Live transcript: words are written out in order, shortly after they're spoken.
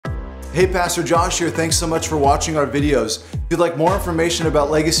Hey, Pastor Josh here. Thanks so much for watching our videos. If you'd like more information about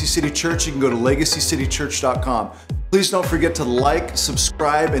Legacy City Church, you can go to legacycitychurch.com. Please don't forget to like,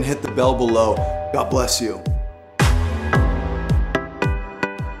 subscribe, and hit the bell below. God bless you.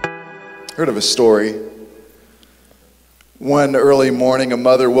 Heard of a story. One early morning, a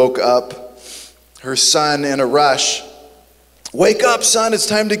mother woke up her son in a rush. "Wake up, son, it's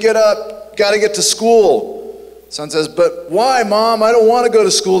time to get up. Got to get to school." Son says, "But why, Mom? I don't want to go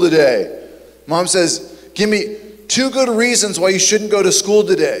to school today." Mom says, "Give me 2 good reasons why you shouldn't go to school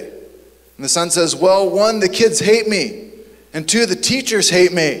today." And the son says, "Well, 1, the kids hate me, and 2, the teachers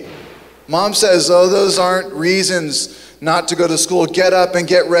hate me." Mom says, "Oh, those aren't reasons not to go to school. Get up and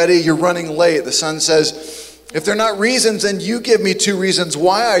get ready. You're running late." The son says, "If they're not reasons, then you give me 2 reasons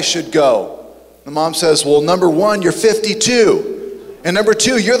why I should go." The mom says, "Well, number 1, you're 52. And number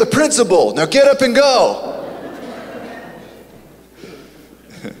 2, you're the principal. Now get up and go."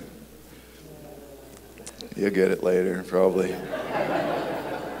 You'll get it later, probably.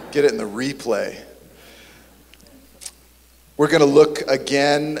 Get it in the replay. We're going to look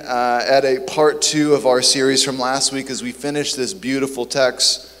again at a part 2 of our series from last week as we finish this beautiful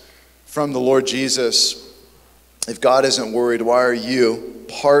text from the Lord Jesus. If God isn't worried, why are you?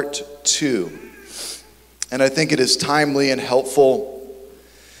 Part 2. And I think it is timely and helpful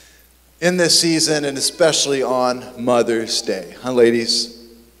in this season, and especially on Mother's Day. Huh, ladies?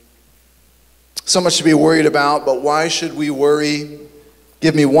 So much to be worried about, but why should we worry?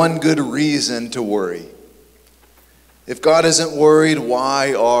 Give me 1 good reason to worry. If God isn't worried,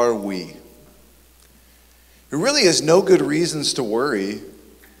 why are we? There really is no good reasons to worry.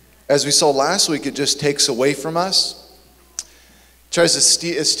 As we saw last week, it just takes away from us.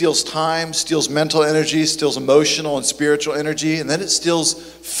 It steals time, steals mental energy, steals emotional and spiritual energy, and then it steals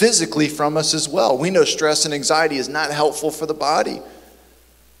physically from us as well. We know stress and anxiety is not helpful for the body.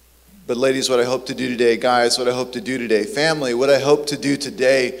 But ladies, what I hope to do today, guys, what I hope to do today, family, what I hope to do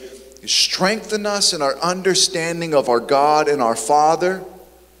today is strengthen us in our understanding of our God and our Father.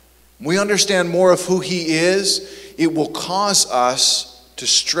 When we understand more of who He is, it will cause us to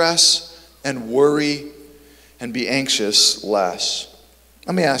stress and worry and be anxious less.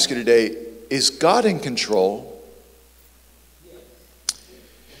 Let me ask you today, is God in control?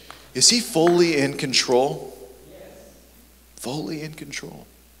 Is He fully in control? Fully in control.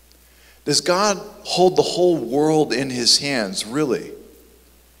 Does God hold the whole world in His hands, really?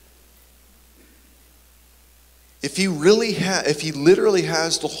 If He literally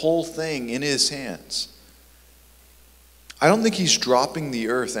has the whole thing in His hands, I don't think He's dropping the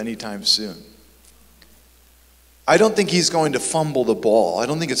earth anytime soon. I don't think He's going to fumble the ball. I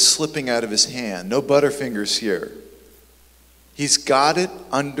don't think it's slipping out of His hand. No butterfingers here. He's got it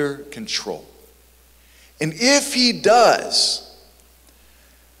under control. And if He does,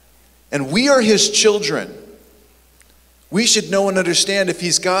 and we are His children, we should know and understand if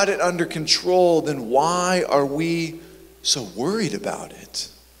He's got it under control, then why are we so worried about it?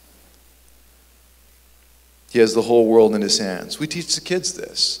 He has the whole world in His hands. We teach the kids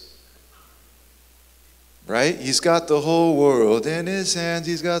this. Right? He's got the whole world in His hands.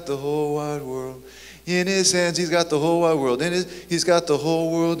 He's got the whole wide world in His hands. He's got the whole wide world in He's got the whole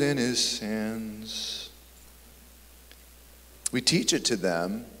world in His hands. We teach it to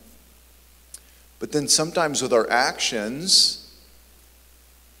them. But then sometimes with our actions,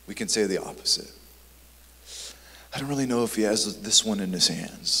 we can say the opposite. I don't really know if He has this one in His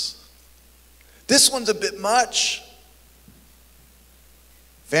hands. This one's a bit much.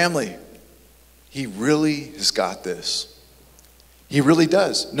 Family, He really has got this. He really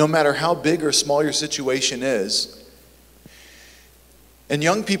does. No matter how big or small your situation is. And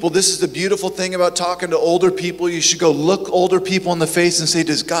young people, this is the beautiful thing about talking to older people. You should go look older people in the face and say,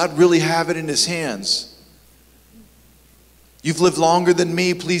 does God really have it in His hands? You've lived longer than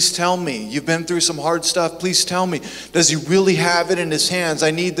me, please tell me. You've been through some hard stuff, please tell me. Does He really have it in His hands?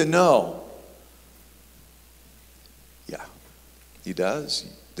 I need to know. Yeah, He does.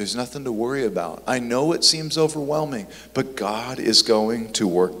 There's nothing to worry about. I know it seems overwhelming, but God is going to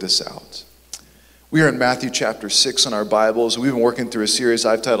work this out. We are in Matthew chapter 6 in our Bibles. We've been working through a series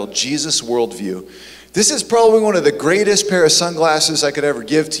I've titled Jesus Worldview. This is probably one of the greatest pair of sunglasses I could ever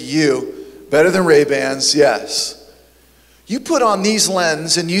give to you. Better than Ray-Bans, yes. You put on these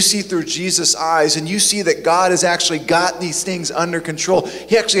lenses and you see through Jesus' eyes and you see that God has actually got these things under control.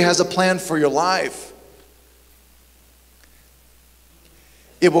 He actually has a plan for your life.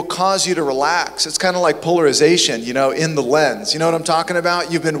 It will cause you to relax. It's kind of like polarization, in the lens. You know what I'm talking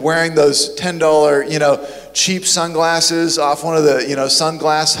about? You've been wearing those $10, cheap sunglasses off one of the,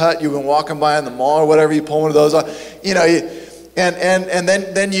 Sunglass Hut. You've been walking by in the mall or whatever. You pull one of those off. And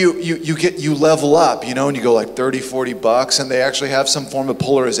then you level up, you know, and you go like 30, $40, and they actually have some form of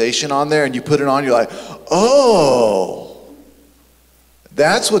polarization on there, and you put it on, you're like, oh,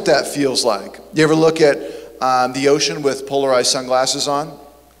 that's what that feels like. You ever look at the ocean with polarized sunglasses on?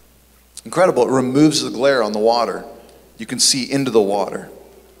 Incredible. It removes the glare on the water. You can see into the water.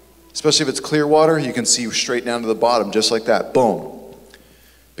 Especially if it's clear water, you can see straight down to the bottom, just like that. Boom.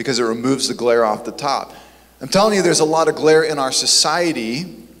 Because it removes the glare off the top. I'm telling you, there's a lot of glare in our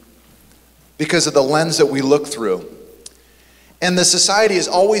society because of the lens that we look through. And the society is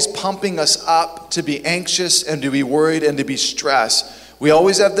always pumping us up to be anxious and to be worried and to be stressed. We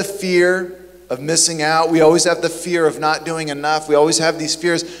always have the fear of missing out. We always have the fear of not doing enough. We always have these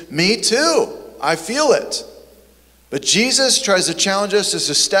fears. Me too. I feel it. But Jesus tries to challenge us just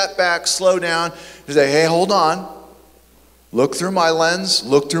to step back, slow down, and say, hey, hold on. Look through my lens.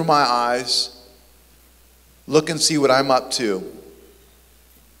 Look through my eyes. Look and see what I'm up to.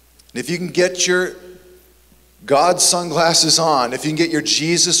 And if you can get your God sunglasses on, if you can get your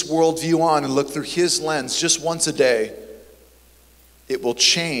Jesus worldview on and look through his lens just once a day, it will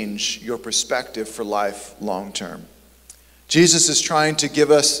change your perspective for life long term. Jesus is trying to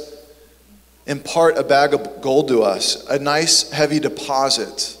give us, impart a bag of gold to us, a nice heavy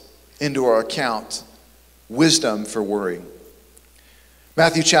deposit into our account, wisdom for worrying.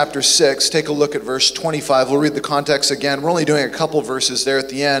 Matthew chapter 6, take a look at verse 25. We'll read the context again. We're only doing a couple verses there at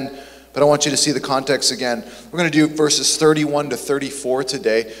the end, but I want you to see the context again. We're going to do verses 31 to 34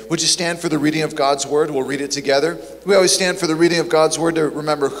 today. Would you stand for the reading of God's word? We'll read it together. We always stand for the reading of God's word to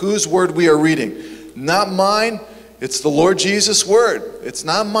remember whose word we are reading. Not mine, it's the Lord Jesus' word. It's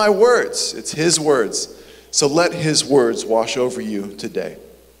not my words, it's his words. So let his words wash over you today.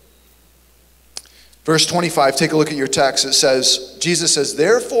 Verse 25, take a look at your text. It says, Jesus says,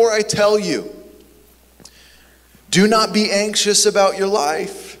 therefore I tell you, do not be anxious about your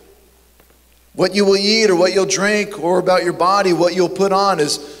life, what you will eat or what you'll drink, or about your body, what you'll put on.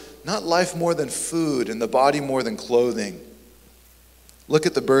 Is not life more than food and the body more than clothing? Look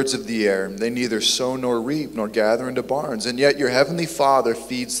at the birds of the air. They neither sow nor reap nor gather into barns, and yet your heavenly Father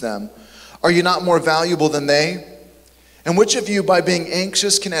feeds them. Are you not more valuable than they? And which of you, by being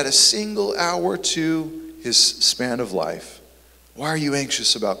anxious, can add a single hour to his span of life? Why are you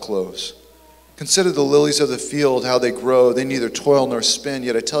anxious about clothes? Consider the lilies of the field, how they grow. They neither toil nor spin.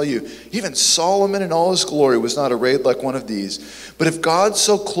 Yet I tell you, even Solomon in all his glory was not arrayed like one of these. But if God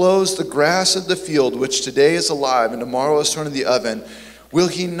so clothes the grass of the field, which today is alive and tomorrow is thrown in the oven, will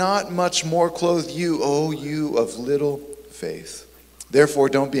he not much more clothe you, O you of little faith? Therefore,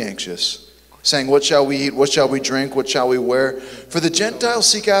 don't be anxious, saying, what shall we eat? What shall we drink? What shall we wear? For the Gentiles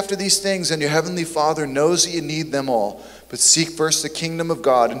seek after these things, and your heavenly Father knows that you need them all. But seek first the kingdom of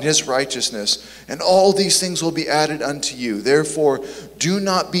God and his righteousness, and all these things will be added unto you. Therefore, do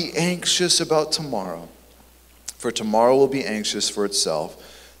not be anxious about tomorrow, for tomorrow will be anxious for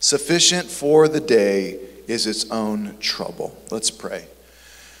itself. Sufficient for the day is its own trouble. Let's pray.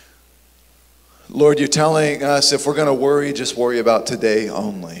 Lord, you're telling us if we're going to worry, just worry about today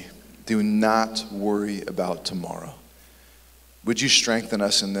only. Do not worry about tomorrow. Would you strengthen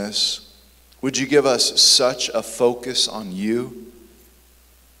us in this? Would you give us such a focus on you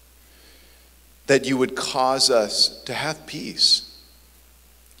that you would cause us to have peace?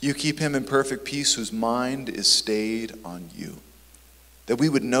 You keep him in perfect peace whose mind is stayed on you. That we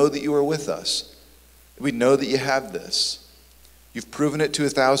would know that you are with us. That we know that you have this. You've proven it to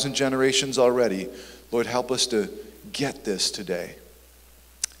 1,000 generations already. Lord, help us to get this today.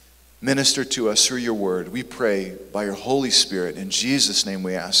 Minister to us through your word. We pray by your Holy Spirit. In Jesus' name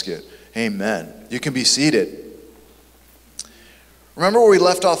we ask it. Amen. You can be seated. Remember where we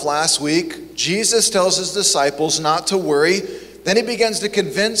left off last week? Jesus tells his disciples not to worry. Then he begins to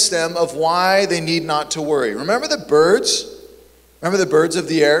convince them of why they need not to worry. Remember the birds? Remember the birds of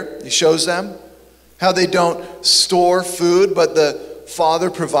the air? He shows them how they don't store food, but the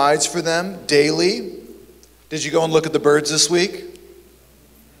Father provides for them daily. Did you go and look at the birds this week?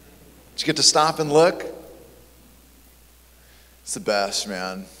 Did you get to stop and look? It's the best,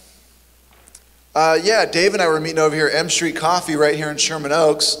 man. Dave and I were meeting over here at M Street Coffee right here in Sherman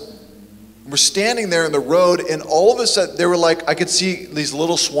Oaks. We're standing there in the road, and all of a sudden, they were like, I could see these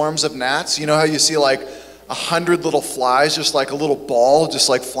little swarms of gnats. You know how you see like 100 little flies, just like a little ball, just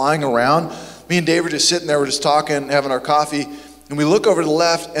like flying around? Me and Dave were just sitting there, we're just talking, having our coffee, and we look over to the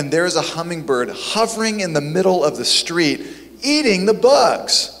left, and there's a hummingbird hovering in the middle of the street, eating the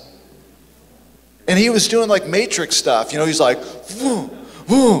bugs. And he was doing like Matrix stuff. You know, he's like, whoo,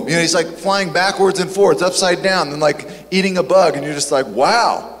 whoo. You know, he's like flying backwards and forwards, upside down, and like eating a bug. And you're just like,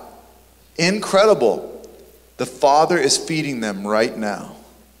 wow, incredible. The Father is feeding them right now.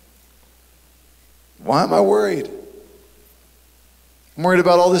 Why am I worried? I'm worried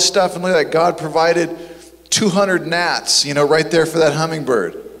about all this stuff, and look at that. God provided 200 gnats, right there for that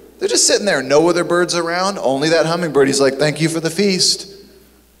hummingbird. They're just sitting there, no other birds around, only that hummingbird. He's like, thank you for the feast.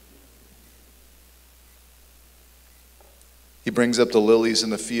 He brings up the lilies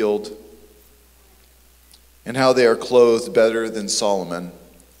in the field and how they are clothed better than Solomon.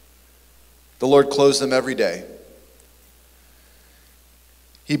 The Lord clothes them every day.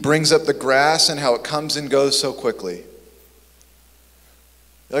 He brings up the grass and how it comes and goes so quickly.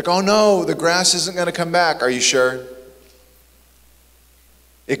 You're like, oh no, the grass isn't going to come back. Are you sure?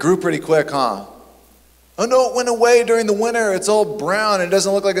 It grew pretty quick, huh? Oh no, it went away during the winter. It's all brown. It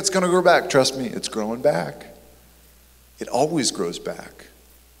doesn't look like it's going to grow back. Trust me, it's growing back. It always grows back.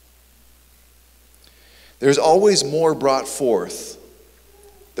 There's always more brought forth.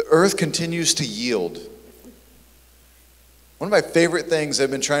 The earth continues to yield. One of my favorite things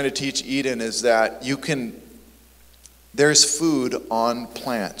I've been trying to teach Eden is that there's food on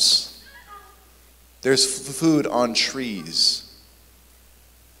plants. There's food on trees.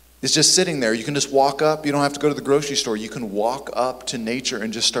 It's just sitting there. You can just walk up. You don't have to go to the grocery store. You can walk up to nature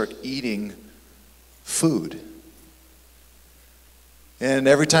and just start eating food. And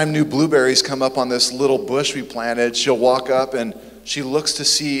every time new blueberries come up on this little bush we planted, she'll walk up and she looks to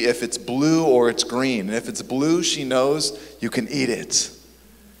see if it's blue or it's green. And if it's blue, she knows you can eat it.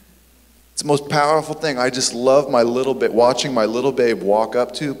 It's the most powerful thing. I just love watching my little babe walk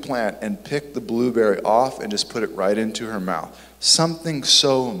up to a plant and pick the blueberry off and just put it right into her mouth. Something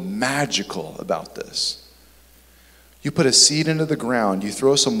so magical about this. You put a seed into the ground, you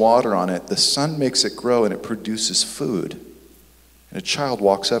throw some water on it, the sun makes it grow and it produces food. And a child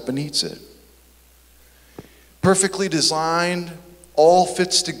walks up and eats it. Perfectly designed, all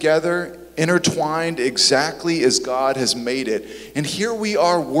fits together, intertwined exactly as God has made it. And here we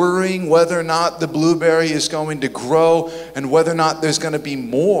are worrying whether or not the blueberry is going to grow and whether or not there's going to be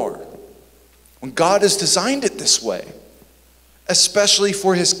more. When God has designed it this way, especially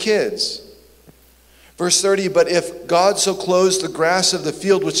for his kids. Verse 30, but if God so clothes the grass of the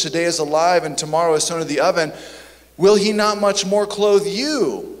field, which today is alive and tomorrow is thrown into the oven, will he not much more clothe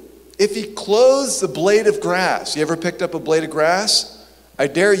you? If he clothes the blade of grass. You ever picked up a blade of grass? I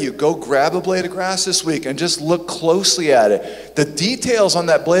dare you, go grab a blade of grass this week and just look closely at it. The details on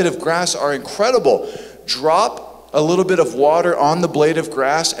that blade of grass are incredible. Drop a little bit of water on the blade of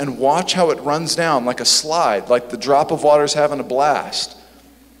grass and watch how it runs down like a slide, like the drop of water is having a blast.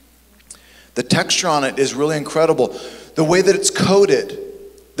 The texture on it is really incredible. The way that it's coated,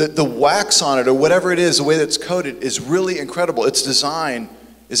 the wax on it or whatever it is, the way that it's coated is really incredible. Its design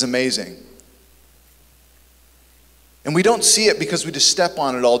is amazing. And we don't see it because we just step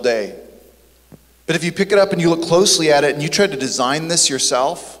on it all day. But if you pick it up and you look closely at it and you try to design this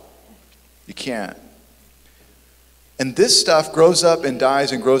yourself, you can't. And this stuff grows up and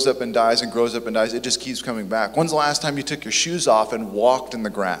dies and grows up and dies and grows up and dies. It just keeps coming back. When's the last time you took your shoes off and walked in the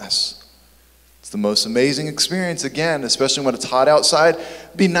grass? It's the most amazing experience, again, especially when it's hot outside.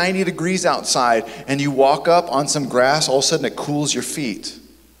 It'd be 90 degrees outside, and you walk up on some grass, all of a sudden it cools your feet.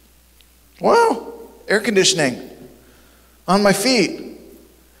 Wow, air conditioning on my feet.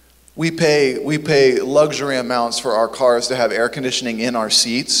 We pay luxury amounts for our cars to have air conditioning in our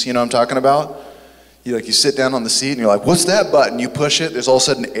seats. You know what I'm talking about? You sit down on the seat, and you're like, what's that button? You push it, there's all of a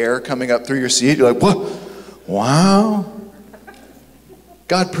sudden air coming up through your seat. You're like, what? Wow.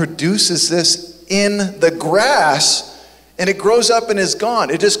 God produces this in the grass, and it grows up and is gone.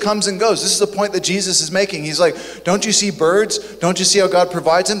 It just comes and goes. This is the point that Jesus is making. He's like, don't you see birds? Don't you see how God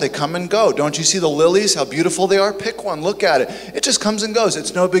provides them? They come and go. Don't you see the lilies, how beautiful they are? Pick one, look at it. It just comes and goes.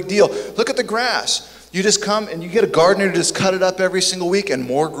 It's no big deal. Look at the grass. You just come and you get a gardener to just cut it up every single week and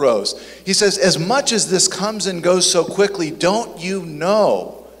more grows. He says, as much as this comes and goes so quickly, don't you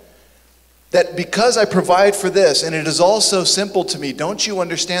know that because I provide for this, and it is all so simple to me, don't you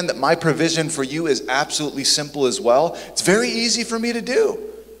understand that my provision for you is absolutely simple as well? It's very easy for me to do.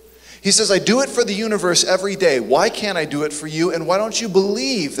 He says, I do it for the universe every day. Why can't I do it for you? And why don't you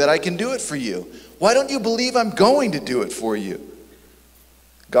believe that I can do it for you? Why don't you believe I'm going to do it for you?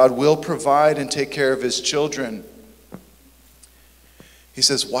 God will provide and take care of his children. He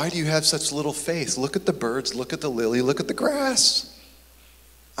says, why do you have such little faith? Look at the birds, look at the lily, look at the grass.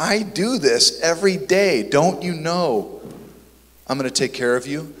 I do this every day. Don't you know I'm going to take care of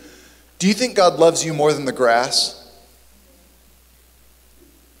you? Do you think God loves you more than the grass?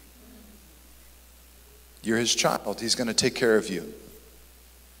 You're his child. He's going to take care of you.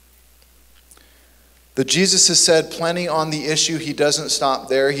 Though Jesus has said plenty on the issue, he doesn't stop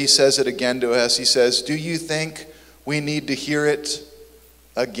there. He says it again to us. He says, do you think we need to hear it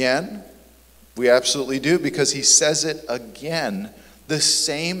again? We absolutely do, because he says it again. The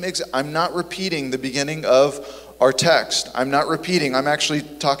same I'm not repeating the beginning of our text. I'm not repeating. I'm actually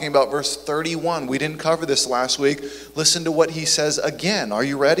talking about verse 31. We didn't cover this last week. Listen to what he says again. Are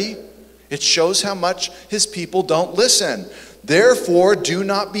you ready? It shows how much his people don't listen. Therefore, do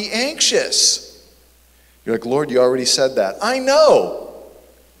not be anxious. You're like, Lord, you already said that. I know.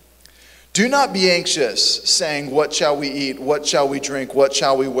 Do not be anxious, saying, what shall we eat? What shall we drink? What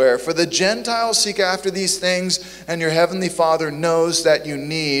shall we wear? For the Gentiles seek after these things, and your heavenly Father knows that you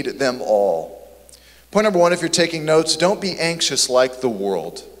need them all. Point number one, if you're taking notes, don't be anxious like the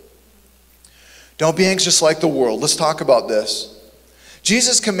world. Don't be anxious like the world. Let's talk about this.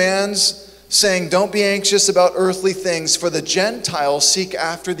 Jesus commands, saying, don't be anxious about earthly things, for the Gentiles seek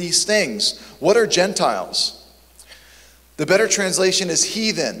after these things. What are Gentiles? The better translation is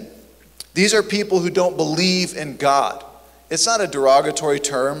heathen. These are people who don't believe in God. It's not a derogatory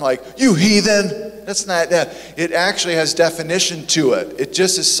term like, you heathen. That's not that. It actually has definition to it. It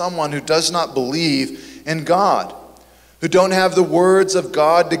just is someone who does not believe in God, who don't have the words of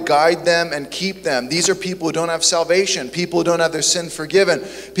God to guide them and keep them. These are people who don't have salvation, people who don't have their sin forgiven,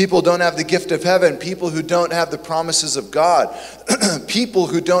 people who don't have the gift of heaven, people who don't have the promises of God, people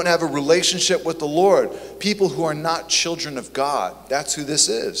who don't have a relationship with the Lord, people who are not children of God. That's who this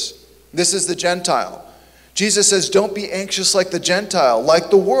is. This is the Gentile. Jesus says, don't be anxious like the Gentile, like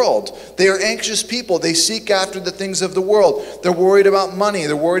the world. They are anxious people. They seek after the things of the world. They're worried about money.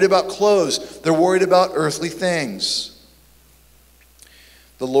 They're worried about clothes. They're worried about earthly things.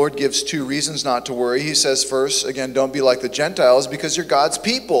 The Lord gives two reasons not to worry. He says first, again, don't be like the Gentiles because you're God's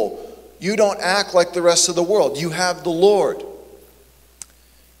people. You don't act like the rest of the world. You have the Lord.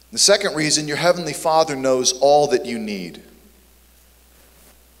 The second reason, your heavenly Father knows all that you need.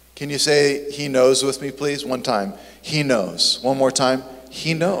 Can you say he knows with me, please? One time. He knows. One more time.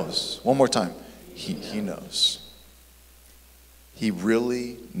 He knows. One more time. He knows. He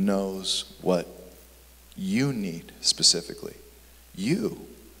really knows what you need specifically. You.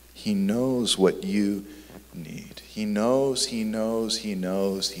 He knows what you need. He knows, he knows, he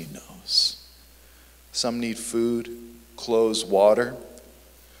knows, he knows. Some need food, clothes, water.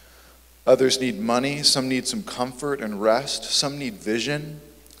 Others need money. Some need some comfort and rest. Some need vision.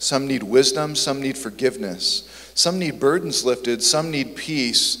 Some need wisdom. Some need forgiveness. Some need burdens lifted. Some need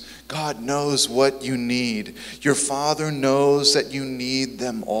peace. God knows what you need. Your Father knows that you need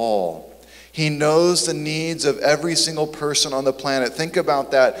them all. He knows the needs of every single person on the planet. Think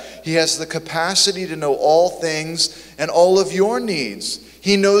about that. He has the capacity to know all things and all of your needs.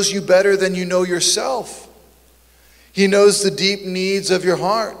 He knows you better than you know yourself. He knows the deep needs of your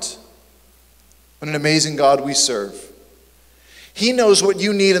heart. What an amazing God we serve. He knows what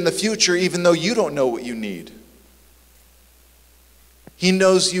you need in the future, even though you don't know what you need. He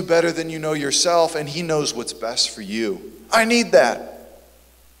knows you better than you know yourself, and he knows what's best for you. I need that.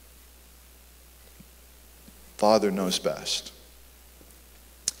 Father knows best.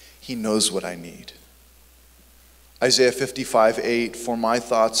 He knows what I need. Isaiah 55:8, for my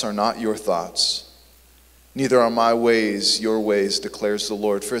thoughts are not your thoughts, neither are my ways your ways, declares the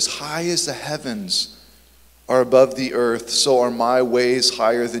Lord. For as high as the heavens are above the earth, so are my ways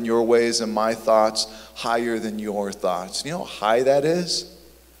higher than your ways, and my thoughts higher than your thoughts. You know how high that is?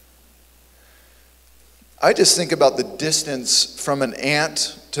 I just think about the distance from an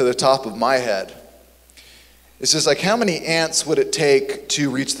ant to the top of my head. It's just like, how many ants would it take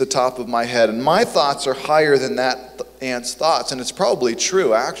to reach the top of my head? And my thoughts are higher than that ant's thoughts. And it's probably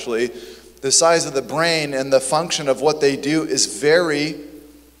true, actually. The size of the brain and the function of what they do is very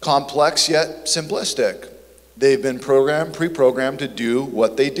complex yet simplistic. They've been pre-programmed to do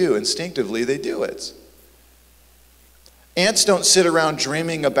what they do. Instinctively, they do it. Ants don't sit around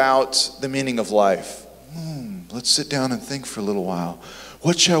dreaming about the meaning of life. Let's sit down and think for a little while.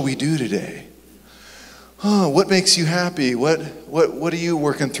 What shall we do today? What makes you happy? What are you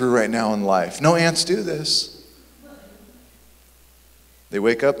working through right now in life? No ants do this. They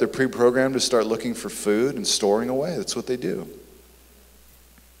wake up, they're pre-programmed to start looking for food and storing away. That's what they do.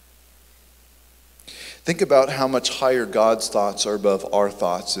 Think about how much higher God's thoughts are above our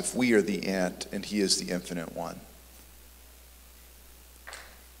thoughts if we are the ant and he is the infinite one.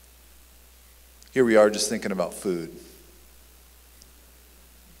 Here we are just thinking about food.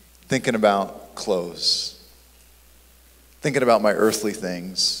 Thinking about clothes. Thinking about my earthly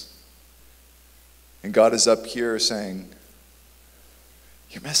things. And God is up here saying,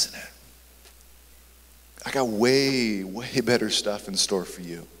 you're missing it. I got way, way better stuff in store for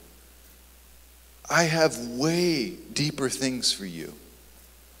you. I have way deeper things for you.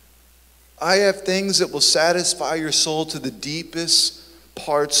 I have things that will satisfy your soul to the deepest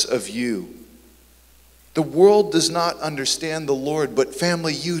parts of you. The world does not understand the Lord, but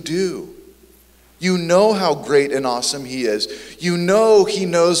family, you do. You know how great and awesome he is. You know he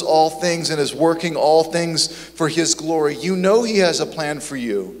knows all things and is working all things for his glory. You know he has a plan for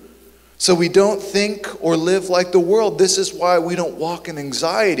you. So we don't think or live like the world. This is why we don't walk in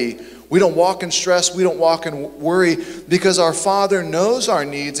anxiety. We don't walk in stress. We don't walk in worry, because our Father knows our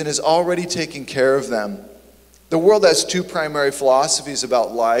needs and is already taking care of them. The world has two primary philosophies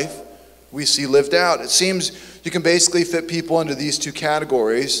about life we see lived out. It seems you can basically fit people into these two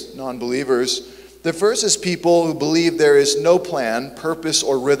categories, non-believers. The first is people who believe there is no plan, purpose,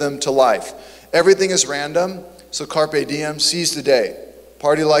 or rhythm to life. Everything is random, so carpe diem, seize the day.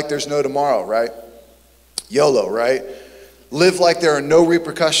 Party like there's no tomorrow, right? YOLO, right? Live like there are no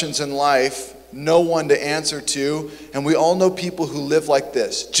repercussions in life, no one to answer to, and we all know people who live like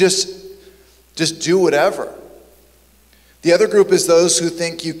this. Just do whatever. The other group is those who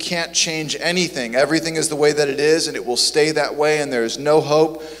think you can't change anything. Everything is the way that it is, and it will stay that way, and there is no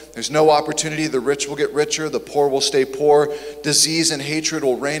hope. There's no opportunity. The rich will get richer. The poor will stay poor. Disease and hatred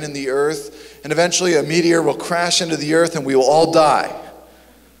will reign in the earth, and eventually a meteor will crash into the earth, and we will all die.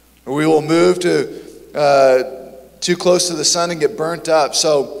 Or we will move to too close to the sun and get burnt up.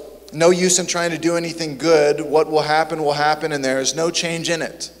 So no use in trying to do anything good. What will happen, and there is no change in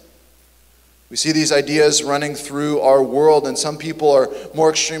it. We see these ideas running through our world, and some people are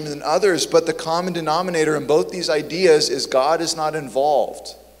more extreme than others, but the common denominator in both these ideas is God is not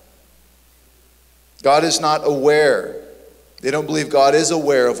involved. God is not aware. They don't believe God is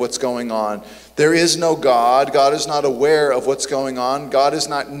aware of what's going on. There is no God. God is not aware of what's going on. God is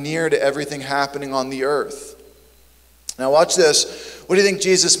not near to everything happening on the earth. Now watch this. What do you think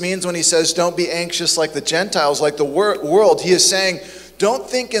Jesus means when he says, don't be anxious like the Gentiles, like the world? He is saying, don't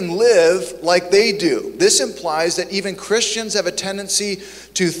think and live like they do. This implies that even Christians have a tendency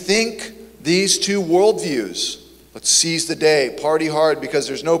to think these two worldviews. Let's seize the day, party hard because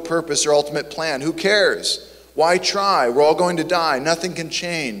there's no purpose or ultimate plan. Who cares? Why try? We're all going to die. Nothing can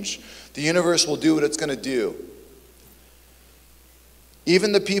change. The universe will do what it's going to do.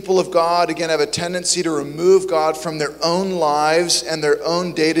 Even the people of God, again, have a tendency to remove God from their own lives and their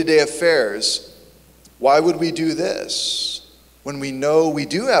own day-to-day affairs. Why would we do this? When we know we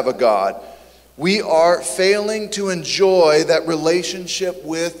do have a God, we are failing to enjoy that relationship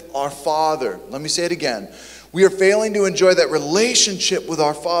with our Father. Let me say it again. We are failing to enjoy that relationship with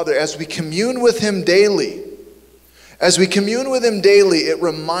our Father as we commune with him daily. As we commune with him daily, it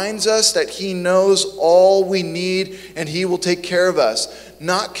reminds us that he knows all we need and he will take care of us.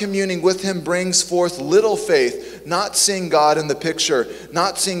 Not communing with him brings forth little faith, not seeing God in the picture,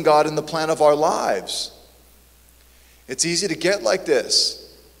 not seeing God in the plan of our lives. It's easy to get like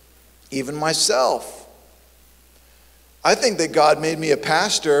this, even myself. I think that God made me a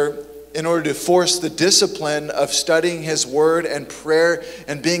pastor in order to force the discipline of studying his word and prayer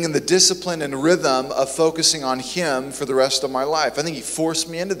and being in the discipline and rhythm of focusing on him for the rest of my life. I think he forced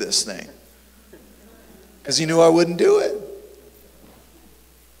me into this thing because he knew I wouldn't do it.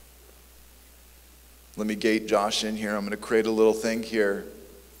 Let me gate Josh in here. I'm going to create a little thing here.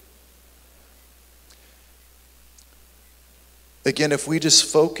 Again, if we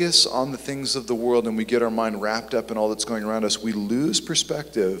just focus on the things of the world and we get our mind wrapped up in all that's going around us, we lose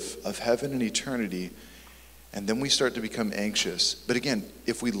perspective of heaven and eternity, and then we start to become anxious. But again,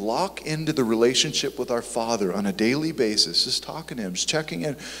 if we lock into the relationship with our Father on a daily basis, just talking to him, just checking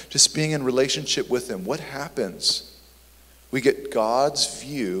in, just being in relationship with him, what happens? We get God's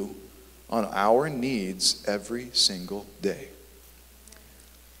view on our needs every single day.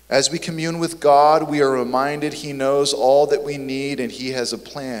 As we commune with God, we are reminded he knows all that we need and he has a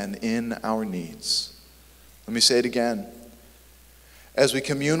plan in our needs. Let me say it again. As we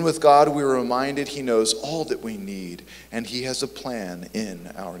commune with God, we are reminded he knows all that we need and he has a plan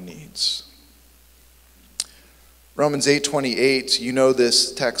in our needs. Romans 8:28, you know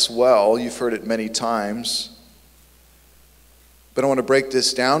this text well. You've heard it many times. But I want to break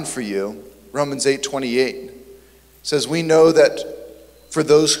this down for you. Romans 8:28 says, we know that for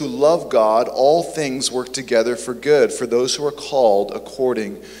those who love God, all things work together for good, for those who are called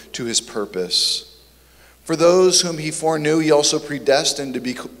according to his purpose. For those whom he foreknew, he also predestined to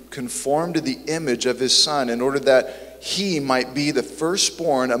be conformed to the image of his Son, in order that he might be the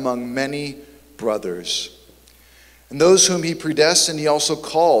firstborn among many brothers. And those whom he predestined, he also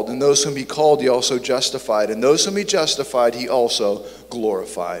called. And those whom he called, he also justified. And those whom he justified, he also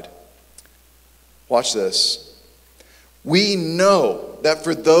glorified. Watch this. We know that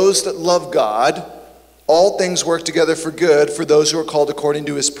for those that love God, All things work together for good for those who are called according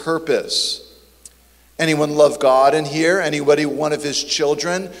to his purpose. Anyone love God in here? Anybody one of his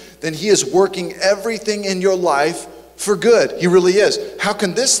children? Then he is working everything in your life for good. He really is. How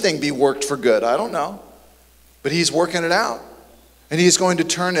can this thing be worked for good? I don't know. But he's working it out. And he's going to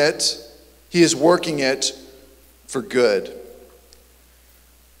turn it, he is working it for good.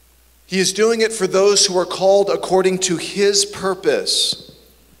 He is doing it for those who are called according to his purpose.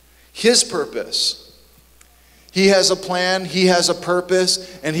 His purpose. He has a plan, he has a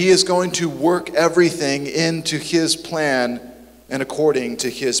purpose, and he is going to work everything into his plan and according to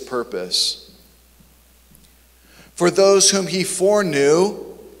his purpose. For those whom he foreknew,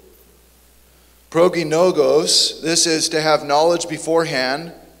 proginogos, this is to have knowledge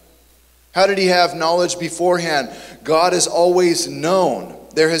beforehand. How did he have knowledge beforehand? God has always known.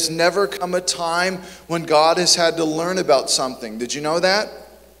 There has never come a time when God has had to learn about something. Did you know that?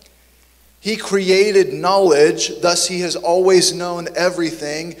 He created knowledge, thus he has always known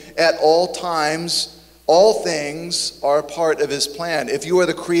everything at all times. All things are a part of his plan. If you are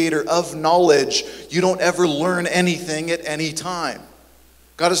the creator of knowledge, you don't ever learn anything at any time.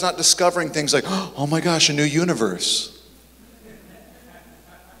 God is not discovering things like, oh my gosh, a new universe.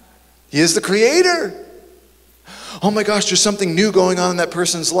 He is the creator. Oh my gosh, there's something new going on in that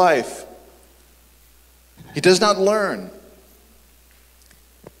person's life. He does not learn.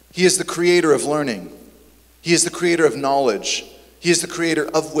 He is the creator of learning. He is the creator of knowledge. He is the creator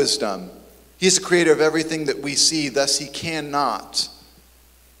of wisdom. He is the creator of everything that we see, thus he cannot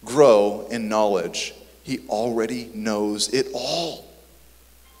grow in knowledge. He already knows it all.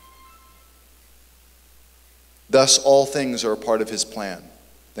 Thus all things are a part of his plan.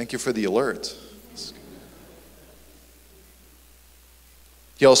 Thank you for the alert.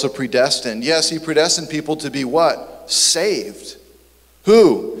 He also predestined. Yes, he predestined people to be what? Saved.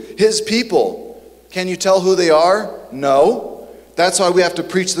 Who? His people. Can you tell who they are? No. That's why we have to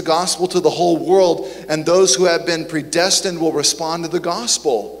preach the gospel to the whole world, and those who have been predestined will respond to the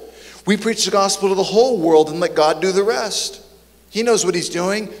gospel. We preach the gospel to the whole world and let God do the rest. He knows what he's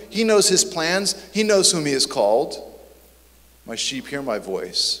doing. He knows his plans. He knows whom he has called. My sheep hear my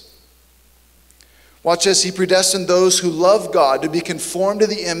voice. Watch this. He predestined those who love God to be conformed to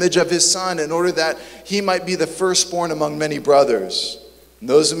the image of his Son in order that he might be the firstborn among many brothers. And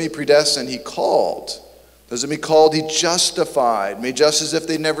those whom he predestined, he called. Those whom he called, he justified. Made just as if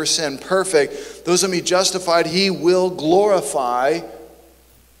they never sinned. Perfect. Those whom he justified, he will glorify.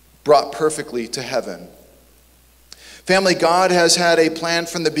 Brought perfectly to heaven. Family, God has had a plan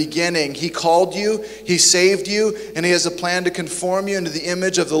from the beginning. He called you, he saved you, and he has a plan to conform you into the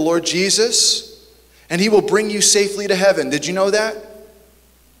image of the Lord Jesus, and he will bring you safely to heaven. Did you know that?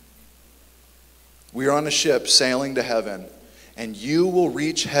 We are on a ship sailing to heaven, and you will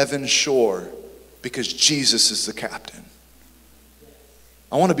reach heaven's shore because Jesus is the captain.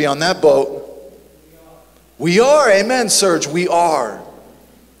 I want to be on that boat. We are. Amen, Serge. We are.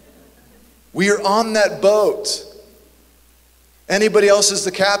 We are on that boat. Anybody else is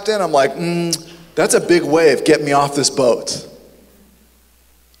the captain? I'm like, that's a big wave. Get me off this boat.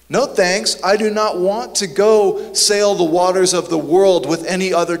 No thanks. I do not want to go sail the waters of the world with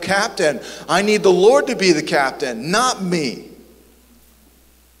any other captain. I need the Lord to be the captain, not me.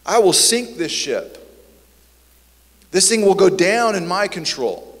 I will sink this ship. This thing will go down in my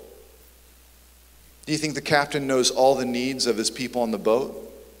control. Do you think the captain knows all the needs of his people on the boat?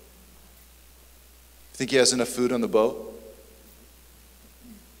 Think he has enough food on the boat?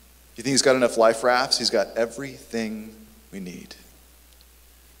 You think he's got enough life rafts? He's got everything we need.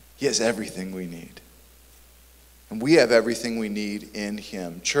 He has everything we need. And we have everything we need in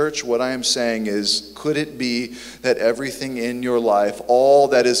him. Church, what I am saying is, could it be that everything in your life, all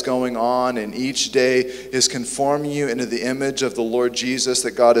that is going on in each day, is conforming you into the image of the Lord Jesus,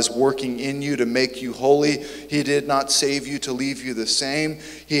 that God is working in you to make you holy? He did not save you to leave you the same.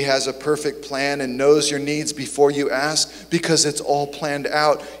 He has a perfect plan and knows your needs before you ask, because it's all planned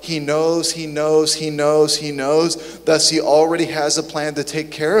out. He knows, he knows, he knows, he knows. Thus, he already has a plan to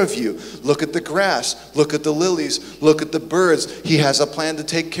take care of you. Look at the grass. Look at the lilies. Look at the birds. He has a plan to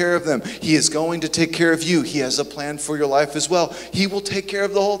take care of them. He is going to take care of you. He has a plan for your life as well. He will take care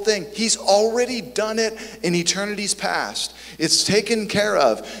of the whole thing. He's already done it in eternity's past. It's taken care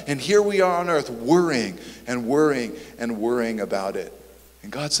of. And here we are on earth worrying and worrying and worrying about it.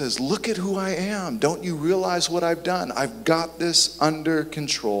 And God says, look at who I am. Don't you realize what I've done? I've got this under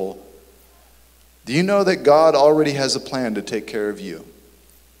control. Do you know that God already has a plan to take care of you?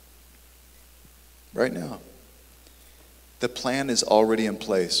 Right now. The plan is already in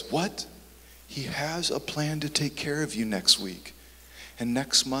place. What? He has a plan to take care of you next week. and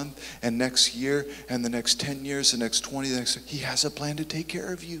next month and next year and the next 10 years, the next 20, he has a plan to take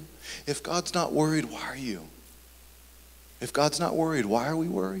care of you. If God's not worried, why are you? If God's not worried, why are we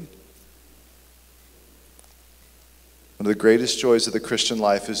worried? One of the greatest joys of the Christian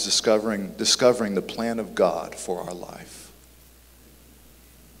life is discovering the plan of God for our life.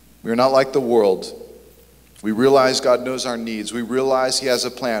 We are not like the world. We realize God knows our needs. We realize he has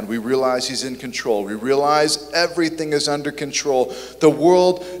a plan. We realize he's in control. We realize everything is under control. The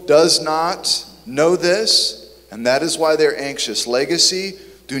world does not know this, and that is why they're anxious. Legacy,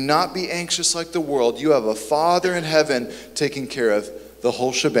 do not be anxious like the world. You have a Father in heaven taking care of the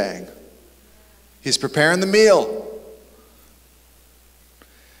whole shebang. He's preparing the meal.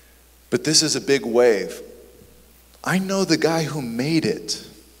 But this is a big wave. I know the guy who made it.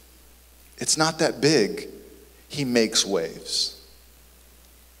 It's not that big. He makes waves.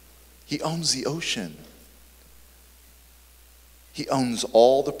 He owns the ocean. He owns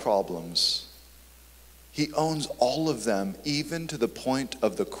all the problems. He owns all of them, even to the point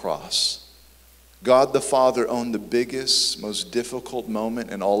of the cross. God the Father owned the biggest, most difficult moment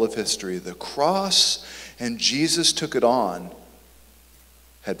in all of history, the cross, and Jesus took it on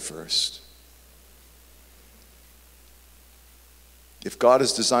head first. If God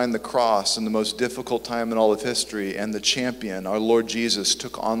has designed the cross in the most difficult time in all of history, and the champion, our Lord Jesus,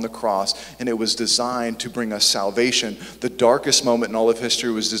 took on the cross, and it was designed to bring us salvation, the darkest moment in all of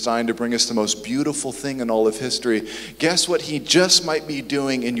history was designed to bring us the most beautiful thing in all of history. Guess what he just might be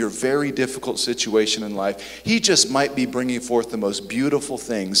doing in your very difficult situation in life? He just might be bringing forth the most beautiful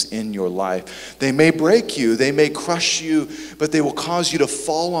things in your life. They may break you, they may crush you, but they will cause you to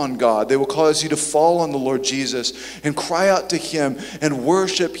fall on God. They will cause you to fall on the Lord Jesus and cry out to him and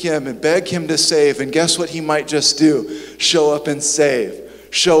worship him and beg him to save. And guess what he might just do? Show up and save.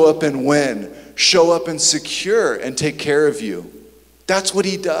 Show up and win. Show up and secure and take care of you. That's what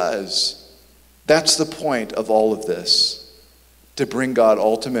he does. That's the point of all of this. To bring God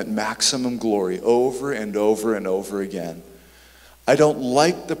ultimate maximum glory over and over and over again. I don't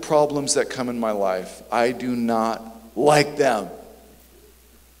like the problems that come in my life. I do not like them.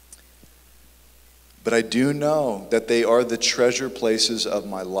 But I do know that they are the treasure places of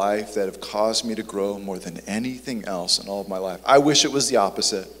my life that have caused me to grow more than anything else in all of my life. I wish it was the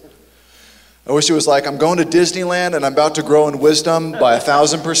opposite. I wish it was like I'm going to Disneyland and I'm about to grow in wisdom by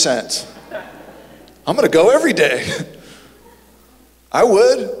 1,000%. I'm going to go every day. I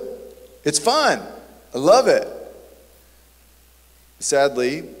would. It's fun. I love it.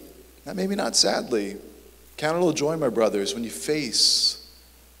 Sadly, maybe not sadly, count a little joy, my brothers, when you face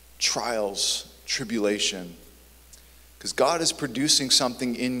trials, tribulation, because God is producing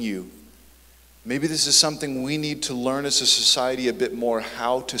something in you. Maybe this is something we need to learn as a society a bit more,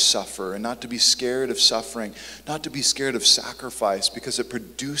 how to suffer and not to be scared of suffering, not to be scared of sacrifice, because it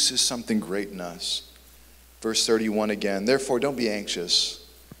produces something great in us. Verse 31 again, therefore don't be anxious,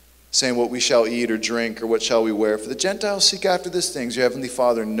 saying what we shall eat or drink or what shall we wear, for the Gentiles seek after these things. Your heavenly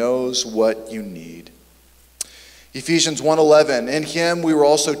Father knows what you need. Ephesians 1:11, in him we were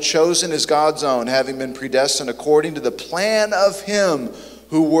also chosen as God's own, having been predestined according to the plan of him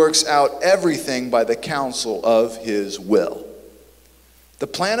who works out everything by the counsel of his will. The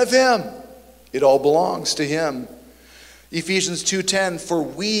plan of him. It all belongs to him. Ephesians 2:10, for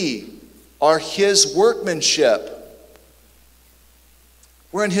we are his workmanship.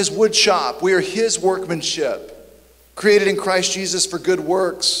 We're in his wood shop. We are his workmanship, created in Christ Jesus for good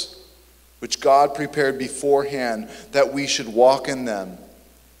works, which God prepared beforehand that we should walk in them.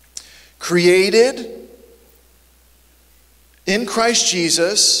 Created in Christ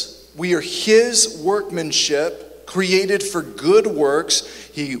Jesus, we are his workmanship, created for good works.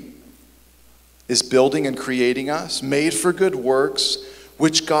 He is building and creating us, made for good works,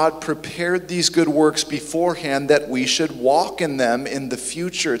 which God prepared these good works beforehand that we should walk in them in the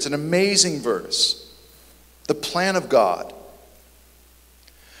future. It's an amazing verse. The plan of God.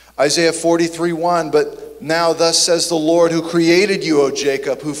 Isaiah 43:1, but now thus says the Lord who created you, O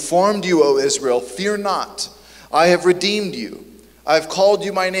Jacob, who formed you, O Israel, fear not, I have redeemed you. I have called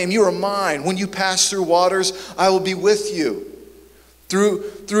you by name, you are mine. When you pass through waters, I will be with you.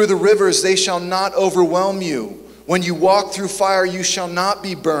 Through the rivers, they shall not overwhelm you. When you walk through fire, you shall not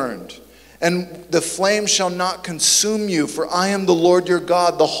be burned, and the flame shall not consume you, for I am the Lord your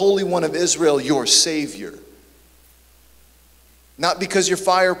God, the Holy One of Israel, your Savior. Not because you're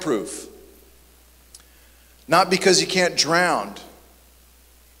fireproof. Not because you can't drown.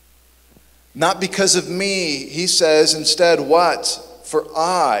 Not because of me. He says instead what? For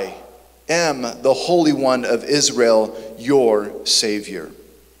I am the Holy One of Israel, your Savior.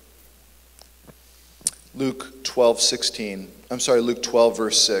 Luke 12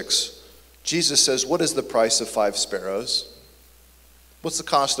 verse 6. Jesus says, what is the price of 5 sparrows? What's the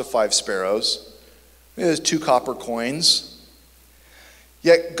cost of 5 sparrows? It is 2 copper coins.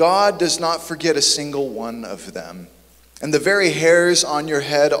 Yet God does not forget a single one of them. And the very hairs on your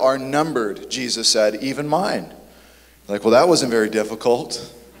head are numbered, Jesus said, even mine. Like, well, that wasn't very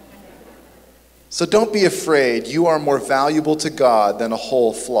difficult. So don't be afraid. You are more valuable to God than a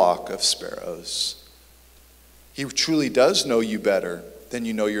whole flock of sparrows. He truly does know you better than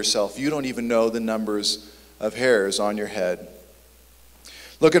you know yourself. You don't even know the numbers of hairs on your head.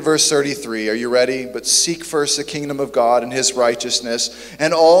 Look at verse 33. Are you ready? But seek first the kingdom of God and his righteousness,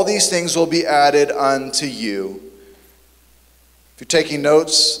 and all these things will be added unto you. If you're taking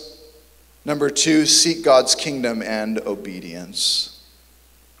notes, number 2, seek God's kingdom and obedience.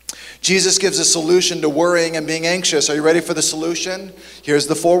 Jesus gives a solution to worrying and being anxious. Are you ready for the solution? Here's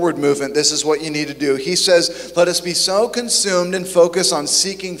the forward movement. This is what you need to do. He says, let us be so consumed and focused on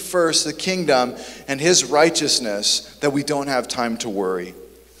seeking first the kingdom and his righteousness that we don't have time to worry.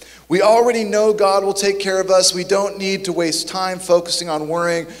 We already know God will take care of us. We don't need to waste time focusing on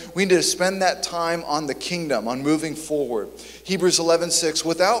worrying. We need to spend that time on the kingdom, on moving forward. Hebrews 11:6,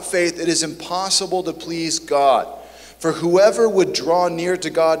 without faith it is impossible to please God. For whoever would draw near to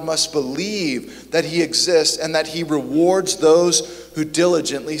God must believe that he exists and that he rewards those who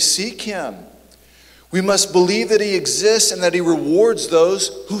diligently seek him. We must believe that he exists and that he rewards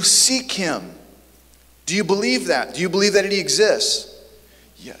those who seek him. Do you believe that? Do you believe that he exists?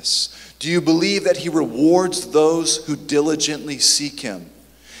 Yes. Do you believe that he rewards those who diligently seek him?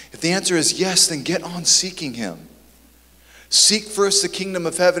 If the answer is yes, then get on seeking him. Seek first the kingdom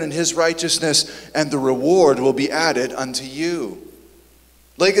of heaven and his righteousness, and the reward will be added unto you.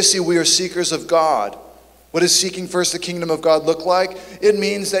 Legacy, we are seekers of God. What does seeking first the kingdom of God look like? It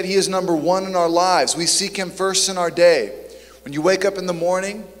means that he is number 1 in our lives. We seek him first in our day. When you wake up in the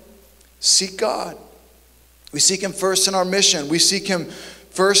morning, seek God. We seek him first in our mission. We seek him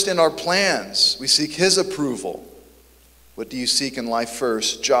first in our plans. We seek his approval. What do you seek in life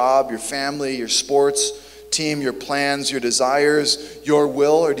first? Job, your family, your sports team, your plans, your desires, your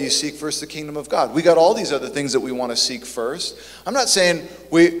will, or do you seek first the kingdom of God? We got all these other things that we want to seek first. I'm not saying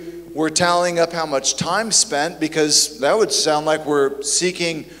we're tallying up how much time spent, because that would sound like we're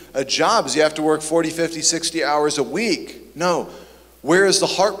seeking a job. You have to work 40, 50, 60 hours a week. No. Where is the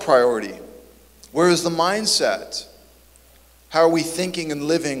heart priority? Where is the mindset? How are we thinking and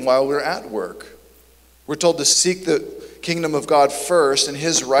living while we're at work? We're told to seek the kingdom of God first and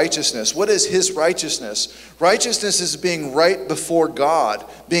his righteousness. What is his righteousness? Righteousness is being right before God,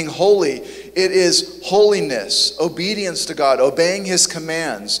 being holy. It is holiness, obedience to God, obeying his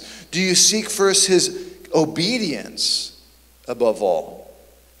commands. Do you seek first his obedience above all?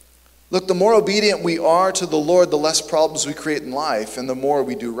 Look, the more obedient we are to the Lord, the less problems we create in life, and the more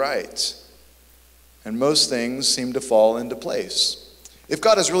we do right. And most things seem to fall into place. If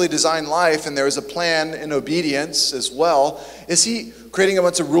God has really designed life and there is a plan in obedience as well, is he creating a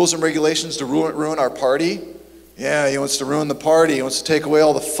bunch of rules and regulations to ruin our party? Yeah, he wants to ruin the party. He wants to take away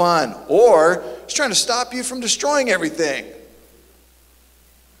all the fun. Or he's trying to stop you from destroying everything.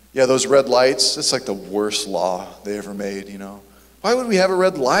 Yeah, those red lights, that's like the worst law they ever made, you know. Why would we have a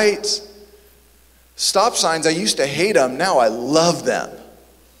red light? Stop signs, I used to hate them. Now I love them.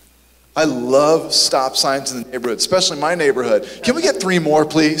 I love stop signs in the neighborhood, especially my neighborhood. Can we get 3 more,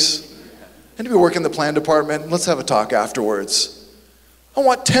 please? I need to be working in the plan department. Let's have a talk afterwards. I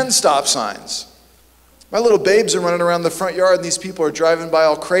want 10 stop signs. My little babes are running around the front yard and these people are driving by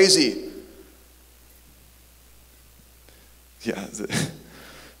all crazy. Yeah,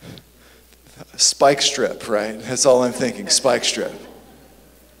 spike strip, right? That's all I'm thinking, spike strip.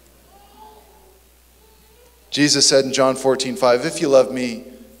 Jesus said in John 14:5, if you love me,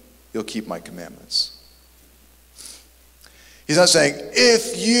 you'll keep my commandments. He's not saying,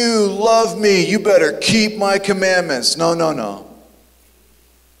 if you love me, you better keep my commandments. No, no, no.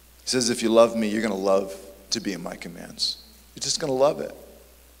 He says, if you love me, you're going to love to be in my commands. You're just going to love it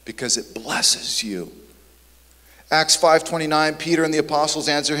because it blesses you. Acts 5:29, Peter and the apostles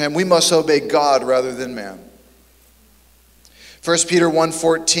answer him, we must obey God rather than man. 1 Peter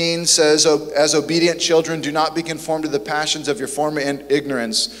 1:14 says, as obedient children, do not be conformed to the passions of your former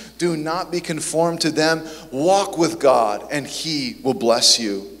ignorance. Do not be conformed to them. Walk with God, and he will bless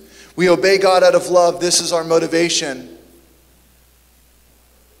you. We obey God out of love. This is our motivation.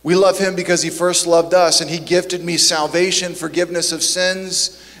 We love him because he first loved us, and he gifted me salvation, forgiveness of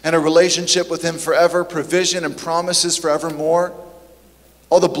sins, and a relationship with him forever, provision and promises forevermore.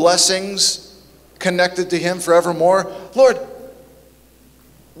 All the blessings connected to him forevermore. Lord,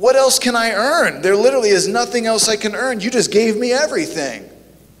 What else can I earn? There literally is nothing else I can earn. You just gave me everything.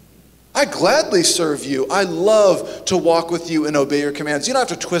 I gladly serve you. I love to walk with you and obey your commands. You don't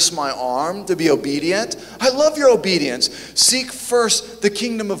have to twist my arm to be obedient. I love your obedience. Seek first the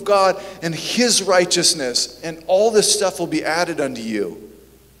kingdom of God and his righteousness, and all this stuff will be added unto you.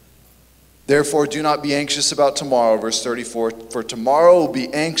 Therefore, do not be anxious about tomorrow, verse 34, for tomorrow will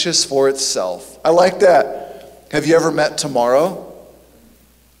be anxious for itself. I like that. Have you ever met tomorrow?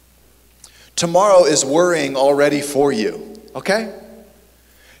 Tomorrow is worrying already for you, okay?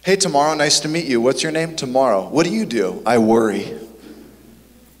 Hey, tomorrow, nice to meet you. What's your name? Tomorrow. What do you do? I worry.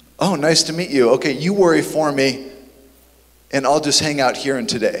 Oh, nice to meet you. Okay, you worry for me, and I'll just hang out here and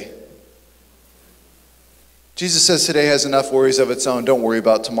today. Jesus says today has enough worries of its own. Don't worry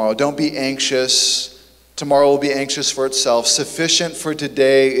about tomorrow. Don't be anxious. Tomorrow will be anxious for itself. Sufficient for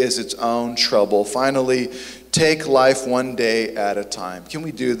today is its own trouble. Finally, take life one day at a time. Can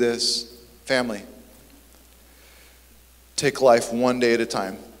we do this? Family. Take life one day at a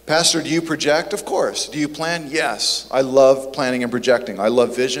time. Pastor, do you project? Of course. Do you plan? Yes. I love planning and projecting. I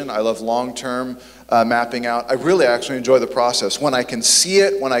love vision. I love long-term mapping out. I really actually enjoy the process. When I can see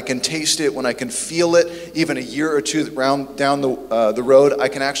it, when I can taste it, when I can feel it, even a year or two down the road, I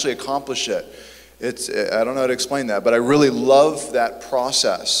can actually accomplish it. I don't know how to explain that, but I really love that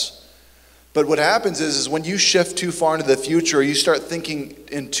process. But what happens is when you shift too far into the future, you start thinking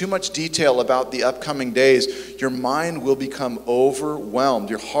in too much detail about the upcoming days, your mind will become overwhelmed.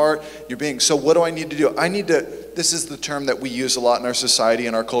 Your heart, your being. So what do I need to do? This is the term that we use a lot in our society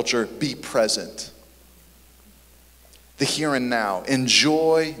and our culture, be present. The here and now.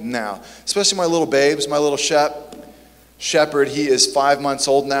 Enjoy now. Especially my little babes, my little shepherd, he is 5 months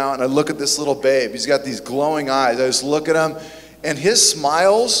old now, and I look at this little babe. He's got these glowing eyes. I just look at him. And his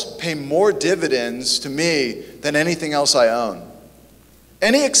smiles pay more dividends to me than anything else I own.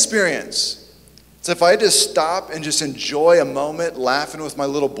 Any experience. So if I just stop and just enjoy a moment laughing with my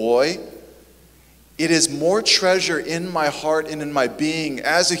little boy, it is more treasure in my heart and in my being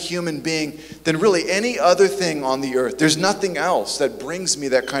as a human being than really any other thing on the earth. There's nothing else that brings me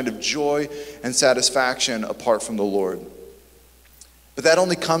that kind of joy and satisfaction apart from the Lord. But that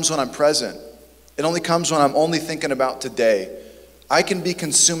only comes when I'm present. It only comes when I'm only thinking about today. I can be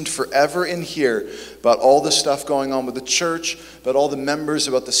consumed forever in here about all the stuff going on with the church, about all the members,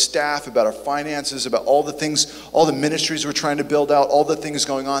 about the staff, about our finances, about all the things, all the ministries we're trying to build out, all the things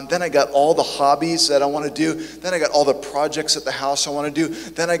going on. Then I got all the hobbies that I want to do. Then I got all the projects at the house I want to do.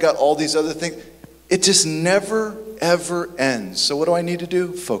 Then I got all these other things. It just never, ever ends. So what do I need to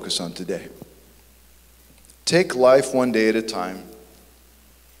do? Focus on today. Take life one day at a time.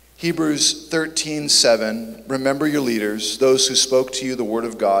 Hebrews 13:7, remember your leaders, those who spoke to you the word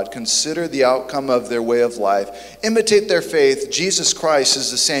of God. Consider the outcome of their way of life. Imitate their faith. Jesus Christ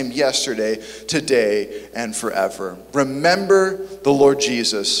is the same yesterday, today, and forever. Remember the Lord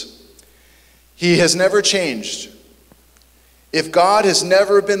Jesus. He has never changed. If God has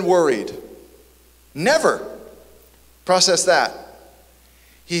never been worried, never, process that.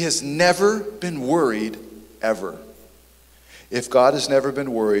 He has never been worried ever. If God has never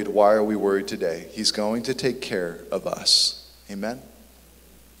been worried, why are we worried today? He's going to take care of us. Amen?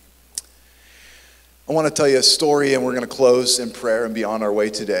 I want to tell you a story, and we're going to close in prayer and be on our way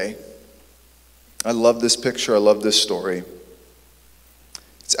today. I love this picture. I love this story.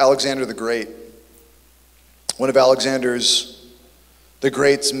 It's Alexander the Great. One of Alexander's the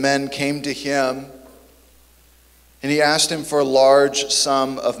Great's men came to him, and he asked him for a large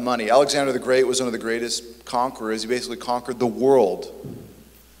sum of money. Alexander the Great was one of the greatest conquerors. He basically conquered the world.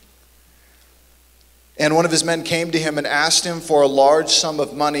 And one of his men came to him and asked him for a large sum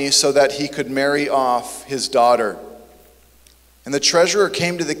of money so that he could marry off his daughter. And the treasurer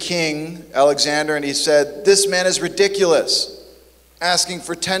came to the king, Alexander, and he said, "This man is ridiculous, asking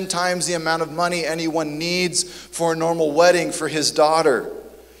for 10 times the amount of money anyone needs for a normal wedding for his daughter.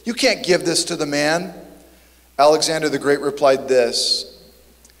 You can't give this to the man." Alexander the Great replied this,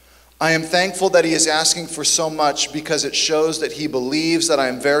 "I am thankful that he is asking for so much because it shows that he believes that I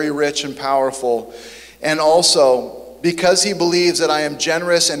am very rich and powerful, and also because he believes that I am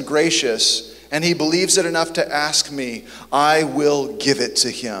generous and gracious, and he believes it enough to ask me, I will give it to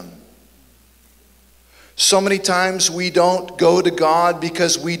him." So many times we don't go to God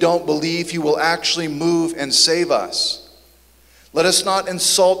because we don't believe he will actually move and save us. Let us not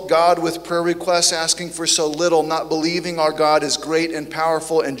insult God with prayer requests asking for so little, not believing our God is great and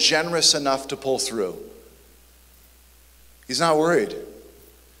powerful and generous enough to pull through. He's not worried.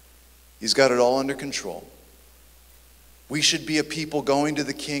 He's got it all under control. We should be a people going to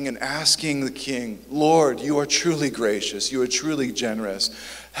the King and asking the King, Lord, you are truly gracious. You are truly generous.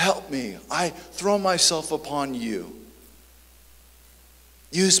 Help me. I throw myself upon you.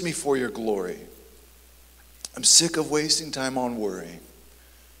 Use me for your glory. I'm sick of wasting time on worry.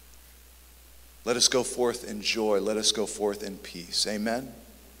 Let us go forth in joy. Let us go forth in peace. Amen?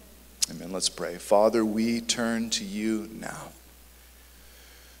 Amen. Let's pray. Father, we turn to you now.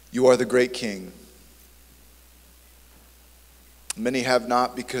 You are the great King. Many have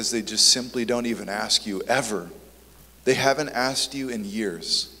not because they just simply don't even ask you ever. They haven't asked you in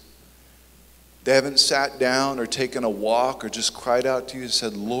years. They haven't sat down or taken a walk or just cried out to you and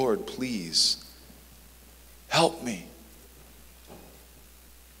said, Lord, please, help me.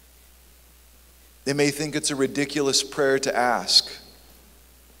 They may think it's a ridiculous prayer to ask.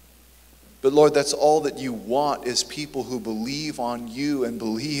 But Lord, that's all that you want is people who believe on you and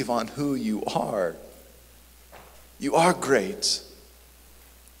believe on who you are. You are great.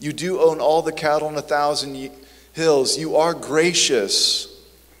 You do own all the cattle on 1,000 hills. You are gracious.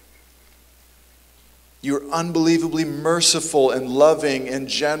 You're unbelievably merciful and loving and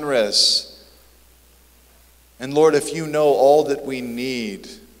generous. And Lord, if you know all that we need,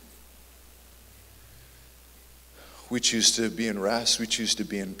 we choose to be in rest. We choose to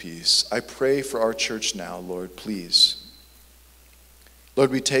be in peace. I pray for our church now, Lord, please. Lord,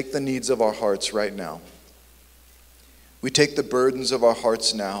 we take the needs of our hearts right now. We take the burdens of our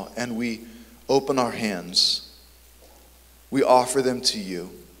hearts now and we open our hands. We offer them to you.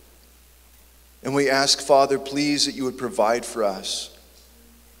 And we ask, Father, please that you would provide for us.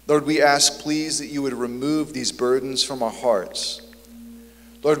 Lord, we ask, please, that you would remove these burdens from our hearts.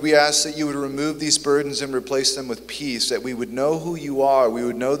 Lord, we ask that you would remove these burdens and replace them with peace, that we would know who you are. We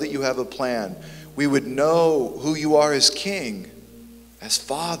would know that you have a plan. We would know who you are as King, as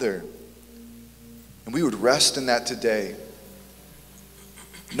Father. And we would rest in that today.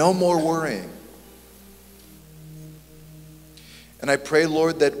 No more worrying. And I pray,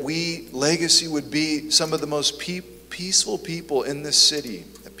 Lord, that we, Legacy, would be some of the most peaceful people in this city.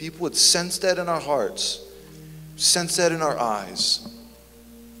 That people would sense that in our hearts, sense that in our eyes.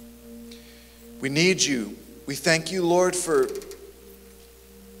 We need you. We thank you, Lord, for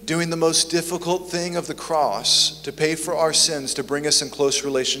doing the most difficult thing of the cross, to pay for our sins, to bring us in close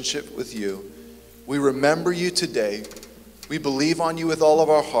relationship with you. We remember you today. We believe on you with all of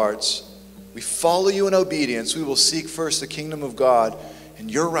our hearts. We follow you in obedience. We will seek first the kingdom of God and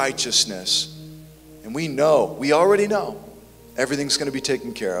your righteousness. And we already know, everything's going to be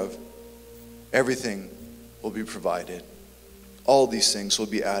taken care of. Everything will be provided. All these things will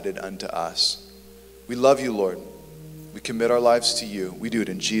be added unto us. We love you, Lord. We commit our lives to you. We do it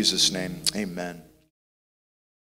in Jesus' name. Amen.